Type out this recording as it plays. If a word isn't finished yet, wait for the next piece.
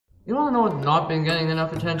You wanna know what's not been getting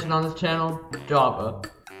enough attention on this channel? Java.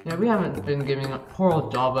 Yeah, we haven't been giving poor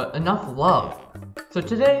old Java enough love. So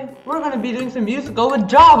today, we're gonna be doing some USACO with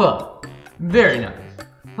Java! Very nice.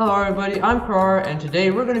 Hello everybody, I'm Karar, and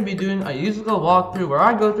today we're gonna be doing a USACO walkthrough where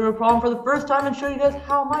I go through a problem for the first time and show you guys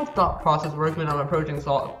how my thought process works when I'm approaching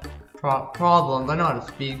problems. I know how to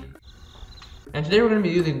speak. And today we're going to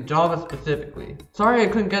be using Java specifically. Sorry I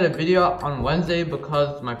couldn't get a video on Wednesday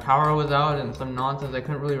because my power was out and some nonsense. I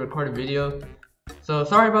couldn't really record a video. So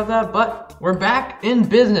sorry about that, but we're back in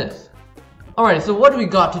business. Alright, so what do we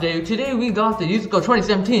got today? Today we got the USACO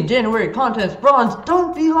 2017 January Contest Bronze.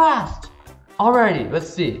 Don't be last! Alrighty, let's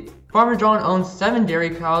see. Farmer John owns 7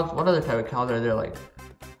 dairy cows. What other type of cows are there? Like,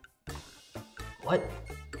 what?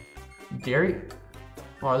 Dairy?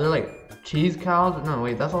 Oh, are there like cheese cows? No,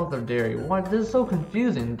 wait, that's also dairy. What? This is so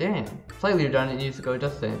confusing, dang. Slightly redundant USACO,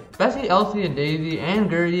 just saying. Bessie, Elsie, and Daisy, and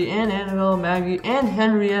Gertie, and Annabelle, Maggie, and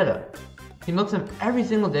Henrietta. He milks them every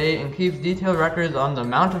single day and keeps detailed records on the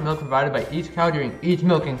amount of milk provided by each cow during each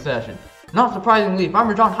milking session. Not surprisingly,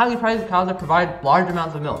 Farmer John highly prizes cows that provide large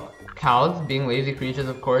amounts of milk. Cows, being lazy creatures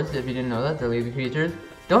of course, if you didn't know that, they're lazy creatures,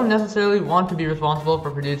 don't necessarily want to be responsible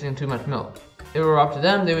for producing too much milk. If it were up to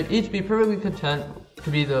them, they would each be perfectly content to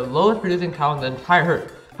be the lowest producing cow in the entire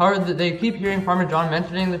herd. However, they keep hearing Farmer John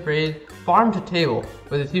mentioning the phrase farm to table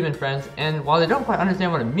with his human friends, and while they don't quite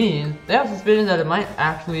understand what it means, they have suspicion that it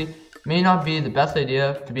may not be the best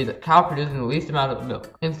idea to be the cow producing the least amount of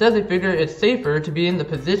milk. Instead, they figure it's safer to be in the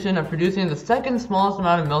position of producing the second smallest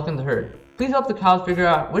amount of milk in the herd. Please help the cows figure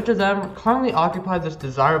out which of them currently occupies this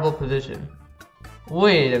desirable position.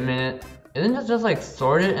 Wait a minute, isn't it just like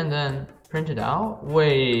sort it and then print it out?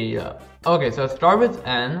 Wait up. Okay, so start with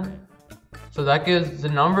N, so that gives the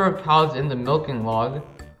number of cows in the milking log,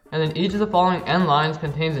 and then each of the following N lines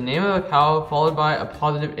contains the name of a cow followed by a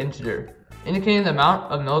positive integer, indicating the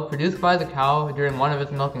amount of milk produced by the cow during one of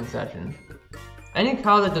its milking sessions. Any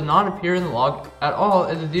cow that does not appear in the log at all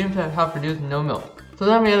is assumed to have produced no milk. So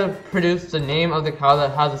then we have to produce the name of the cow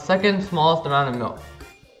that has the second smallest amount of milk.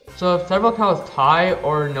 So if several cows tie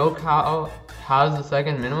or no cow has the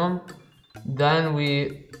second minimum, then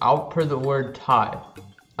we output the word tie.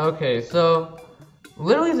 Okay, so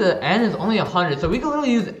literally the n is only 100, so we can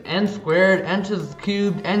literally use n squared, n to the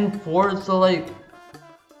cubed, n fourth, so like,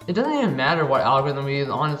 it doesn't even matter what algorithm we use,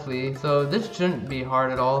 honestly, so this shouldn't be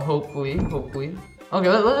hard at all, hopefully. Okay,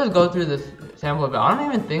 let's just go through this sample of it. I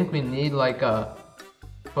don't even think we need like a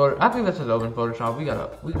photo. Actually, let's just open Photoshop.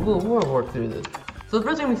 We'll work through this. So the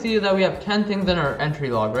first thing we see is that we have 10 things in our entry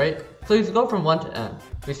log, right? So you just go from 1 to n.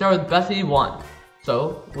 We start with Bessie 1.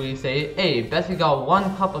 So we say, hey, Bessie got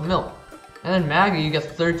 1 cup of milk. And then Maggie gets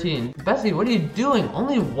 13. Bessie, what are you doing?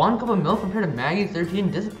 Only 1 cup of milk compared to Maggie's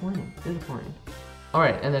 13? Disappointing.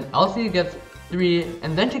 Alright, and then Elsie gets 3,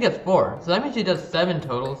 and then she gets 4. So that means she does 7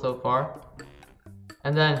 total so far.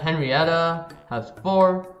 And then Henrietta has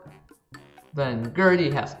 4. Then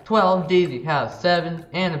Gertie has 12. Daisy has 7.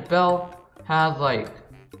 Annabelle has like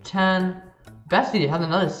 10. Bessie has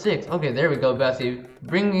another 6. Okay, there we go, Bessie.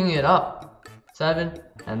 Bringing it up. 7.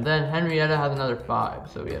 And then Henrietta has another 5.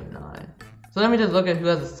 So we have 9. So let me just look at who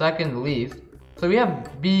has the second least. So we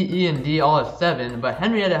have B, E, and D all have 7. But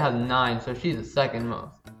Henrietta has 9. So she's the second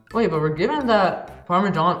most. Wait, but we're given that Farmer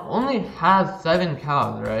John only has 7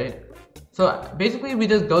 cows, right? So basically we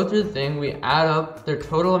just go through the thing. We add up their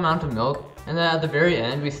total amount of milk. And then at the very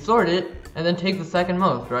end, we sort it. And then take the second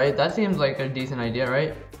most, right? That seems like a decent idea,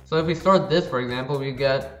 right? So if we sort this, for example, we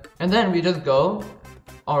get, and then we just go,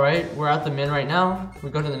 alright, we're at the min right now, we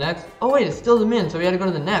go to the next, oh wait, it's still the min, so we had to go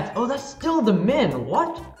to the next, oh that's still the min,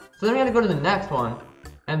 what? So then we had to go to the next one,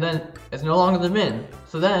 and then it's no longer the min,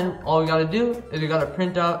 so then all we gotta do is we gotta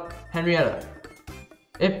print out Henrietta.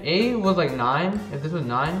 If A was like 9, if this was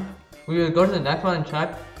 9, we would go to the next one and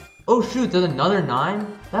check, oh shoot, there's another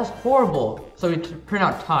 9? That's horrible. So we print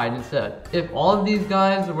out tied instead. If all of these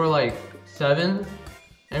guys were like 7s,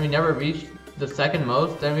 and we never reached the second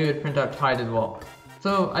most, then we would print out tied as well.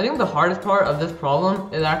 So I think the hardest part of this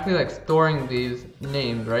problem is actually like storing these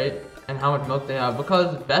names, right? And how much milk they have.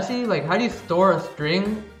 Because Bessie, like how do you store a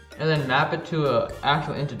string and then map it to an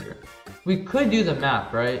actual integer? We could use a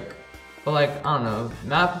map, right? But like, I don't know,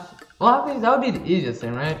 maps, well I think that would be the easiest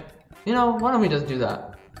thing, right? You know, why don't we just do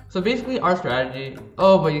that? So basically our strategy,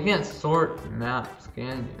 oh, but you can't sort maps,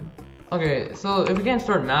 can you? Okay, so if we can't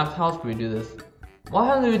sort maps, how else can we do this? Why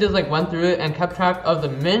haven't we just like went through it and kept track of the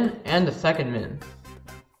min and the second min?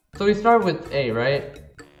 So we start with A, right?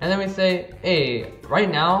 And then we say, A, right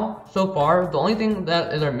now, so far, the only thing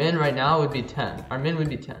that is our min right now would be 10. Our min would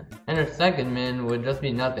be 10. And our second min would just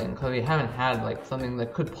be nothing, because we haven't had like something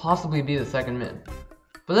that could possibly be the second min.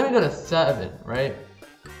 But then we go to 7, right?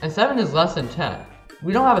 And 7 is less than 10.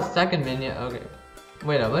 We don't have a second min yet. Okay,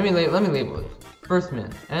 wait up. Let me label this. First min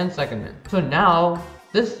and second min. So now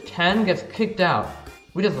this 10 gets kicked out.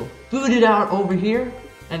 We just boot it out over here,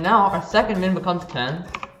 and now our second min becomes 10,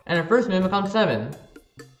 and our first min becomes 7.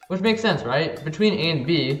 Which makes sense, right? Between A and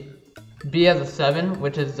B has a 7,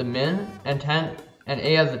 which is the min, and 10, and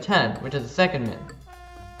A has a 10, which is the second min.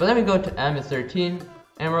 But then we go to M is 13,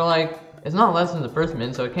 and we're like, it's not less than the first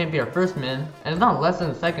min, so it can't be our first min, and it's not less than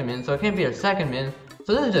the second min, so it can't be our second min,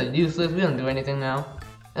 so this is just useless, we don't do anything now.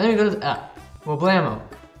 And then we go to F. Well, blammo.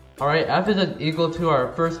 Alright, F is equal to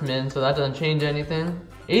our first min, so that doesn't change anything.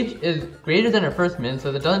 H is greater than our first min,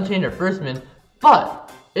 so that doesn't change our first min,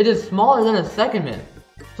 but it is smaller than our second min.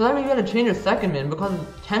 So that means we gotta change our second min, because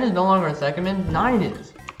 10 is no longer our second min, 9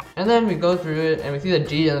 is. And then we go through it, and we see that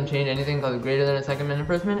G doesn't change anything because it's greater than our second min and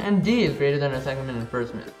first min, and D is greater than our second min and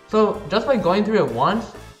first min. So just by going through it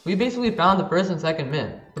once, we basically found the first and second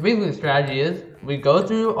min. So basically the strategy is, we go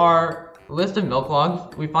through our list of milk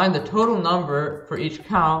logs, we find the total number for each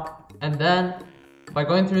cow, and then by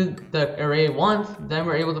going through the array once, then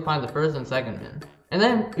we're able to find the first and second min. And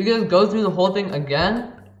then we can just go through the whole thing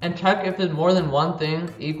again, and check if there's more than one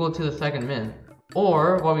thing equal to the second min.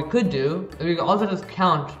 Or what we could do is we could also just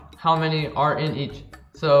count how many are in each.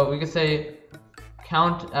 So we could say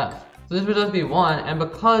count F. So this would just be 1, and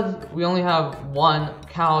because we only have one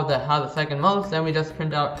cow that has the second most, then we just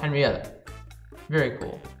print out Henrietta. Very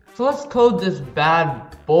cool. So let's code this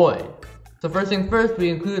bad boy. So first thing first, we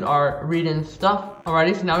include our read in stuff.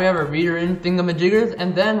 Alrighty, so now we have our reader in thingamajiggers,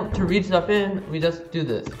 and then to read stuff in, we just do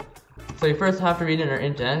this. So we first have to read in our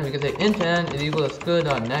int n. We can say int n is equal to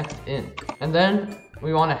skud.nextInt. And then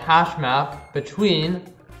we want a hash map between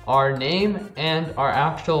our name and our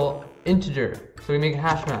actual integer. So we make a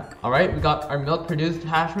hash map. Alright, we got our milk produced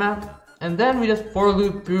hash map. And then we just for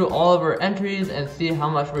loop through all of our entries and see how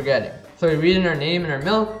much we're getting. So we read in our name and our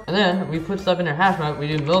milk, and then we put stuff in our hash map.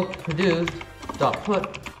 We do milk produced dot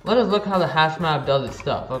put. Let us look how the hash map does its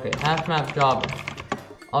stuff. Okay, hash map Java.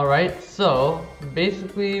 Alright, so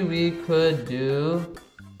basically we could do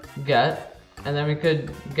get, and then we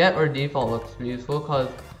could get or default looks useful, because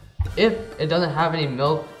if it doesn't have any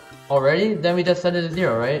milk already, then we just set it to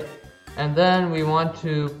 0, right? And then we want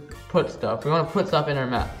to put stuff. We want to put stuff in our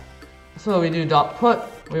map. So we do dot put.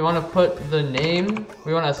 We want to put the name.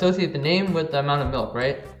 We want to associate the name with the amount of milk,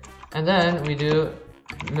 right? And then we do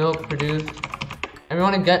milk produced, and we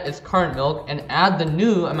want to get its current milk and add the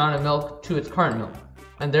new amount of milk to its current milk.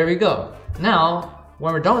 And there we go. Now,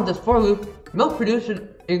 when we're done with this for loop, milk produced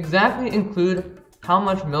should exactly include how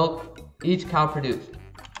much milk each cow produced.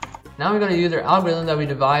 Now we're going to use our algorithm that we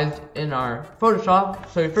devised in our Photoshop.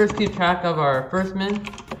 So we first keep track of our first min,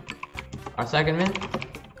 our second min,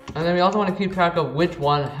 and then we also want to keep track of which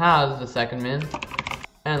one has the second min.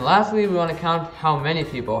 And lastly, we want to count how many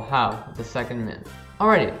people have the second min.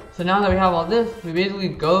 Alrighty, so now that we have all this, we basically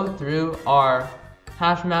go through our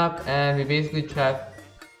hash map and we basically check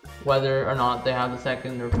whether or not they have the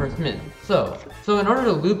second or first min. So in order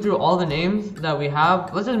to loop through all the names that we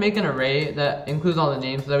have, let's just make an array that includes all the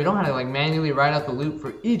names so that we don't have to like manually write out the loop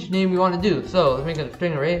for each name we want to do. So let's make a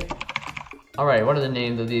string array. Alright, what are the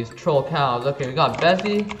names of these troll cows? Okay, we got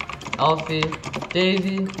Bessie, Elsie,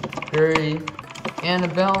 Daisy, Gertie,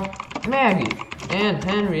 Annabelle, Maggie, and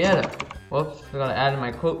Henrietta. Whoops, I gotta add in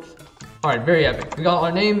my quotes. Alright, very epic. We got all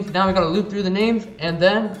our names, now we gotta loop through the names, and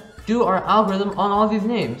then do our algorithm on all these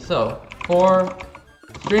names. So, for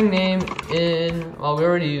string name in, well, we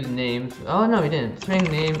already used names. Oh, no, we didn't. String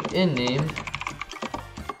name in names.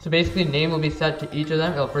 So basically, name will be set to each of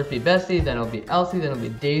them. It'll first be Bessie, then it'll be Elsie, then it'll be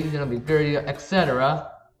Daisy, then it'll be Gertie,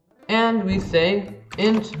 etc. And we say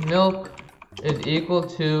int milk is equal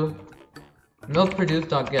to milk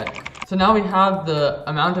produced.get. So now we have the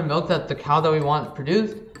amount of milk that the cow that we want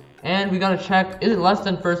produced. And we gotta check, is it less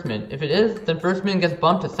than first min? If it is, then first min gets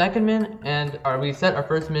bumped to second min, and we set our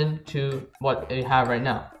first min to what we have right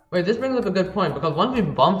now. Wait, this brings up a good point, because once we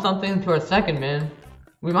bump something to our second min,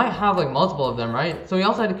 we might have like multiple of them, right? So we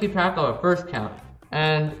also had to keep track of our first count.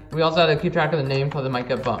 And we also had to keep track of the name because it might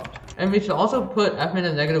get bumped. And we should also put fmin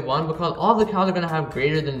as -1 because all of the cows are going to have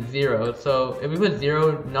greater than 0. So if we put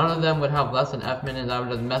 0, none of them would have less than fmin, and that would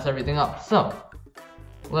just mess everything up. So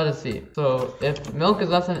let us see. So if milk is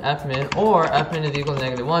less than fmin, or fmin is equal to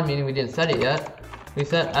 -1, meaning we didn't set it yet, we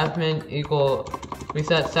set fmin equal, we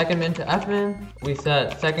set second min to fmin, we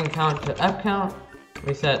set second count to fcount,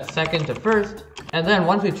 we set second to first, and then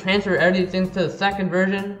once we transfer everything to the second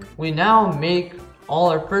version, we now make all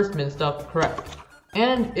our first min stuff correct.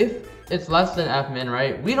 And if it's less than fmin,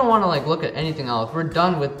 right, we don't want to like look at anything else. We're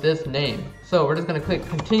done with this name. So we're just gonna click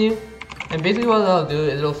continue, and basically what that'll do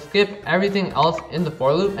is it'll skip everything else in the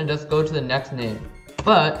for loop and just go to the next name.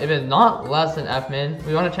 But if it's not less than fmin,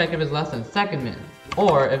 we want to check if it's less than second min,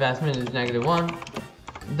 or if smin is -1,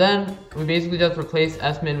 then we basically just replace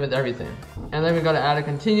smin with everything. And then we gotta add a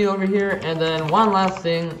continue over here, and then one last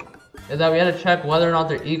thing is that we had to check whether or not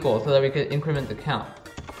they're equal so that we could increment the count.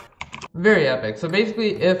 Very epic. So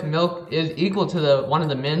basically, if milk is equal to one of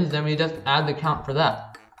the mins, then we just add the count for that.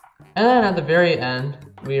 And then at the very end,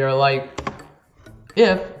 we are like,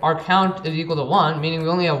 if our count is equal to 1, meaning we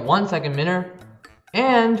only have 1 second minner,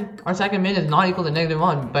 and our second min is not equal to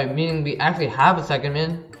 -1, by meaning we actually have a second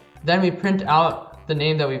min, then we print out the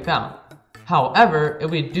name that we found. However, if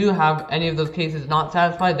we do have any of those cases not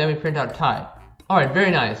satisfied, then we print out tie. Alright,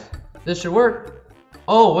 very nice. This should work.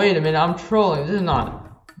 Oh, wait a minute, I'm trolling. This is not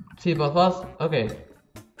C++. Okay.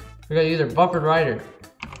 We gotta use our buffered writer.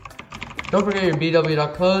 Don't forget your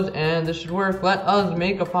bw.close, and this should work. Let us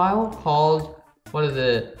make a file called, what is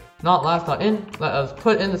it? Not last.in. Let us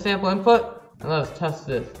put in the sample input, and let us test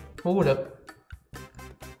this. Hold up.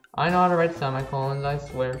 I know how to write semicolons, I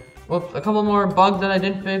swear. Whoops, a couple more bugs that I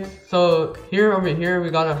didn't fix. So over here, we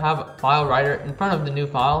gotta have a file writer in front of the new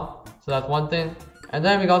file. So that's one thing. And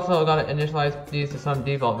then we also gotta initialize these to some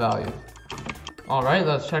default values. Alright,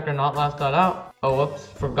 let's check our not last.out. Oh, whoops,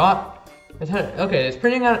 forgot. Okay, it's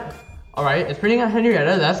printing out. Alright, it's printing out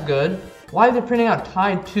Henrietta, that's good. Why is it printing out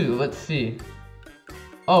tied too? Let's see.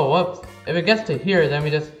 Oh, whoops. If it gets to here, then we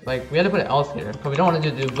just, we had to put an else here, because we don't want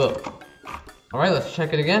to just do both. Alright, let's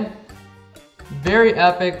check it again. Very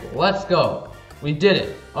epic, let's go. We did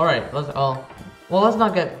it. Alright, well, let's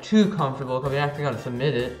not get too comfortable, because we actually gotta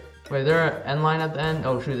submit it. Wait, is there an end line at the end?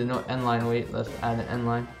 Oh shoot, there's no end line, wait, let's add an end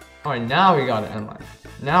line. Alright, now we got an end line.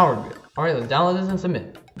 Now we're good. Alright, let's download this and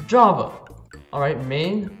submit. Java. Alright,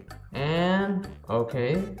 main. And,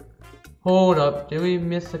 okay. Hold up, did we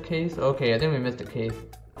miss a case? Okay, I think we missed a case.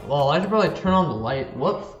 Well, I should probably turn on the light.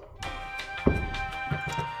 Whoops.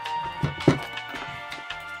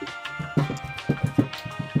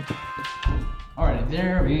 Alright,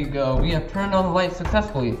 there we go. We have turned on the light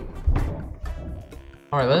successfully.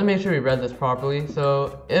 Alright, let's make sure we read this properly.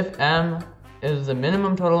 So, if M is the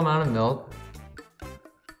minimum total amount of milk,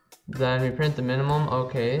 then we print the minimum,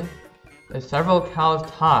 okay. If several cows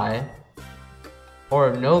tie, or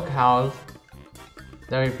if no cows,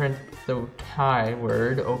 then we print the tie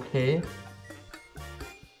word, okay.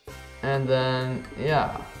 And then,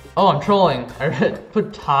 yeah. Oh, I'm trolling. I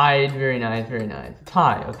put tied, very nice, very nice.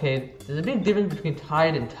 Tie, okay. There's a big difference between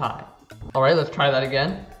tied and tie. Alright, let's try that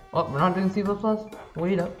again. Oh, we're not doing C++?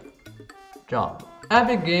 Wait up. Job.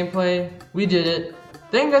 Epic gameplay. We did it.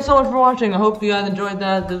 Thank you guys so much for watching. I hope you guys enjoyed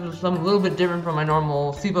that. This was a little bit different from my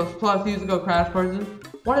normal C++ USACO crash courses.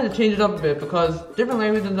 Wanted to change it up a bit because different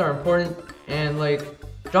languages are important, and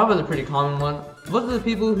Java is a pretty common one. Most of the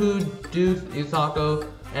people who do USACO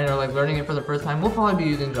and are learning it for the first time will probably be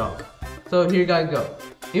using Java. So here you guys go.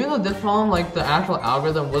 Even though this problem, the actual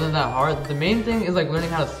algorithm wasn't that hard, the main thing is learning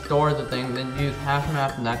how to store the things and use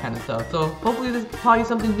HashMaps and that kind of stuff. So hopefully this taught you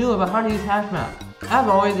something new about how to use HashMaps. As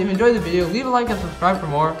always, if you enjoyed the video, leave a like and subscribe for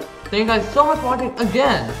more. Thank you guys so much for watching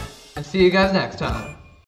again, and see you guys next time.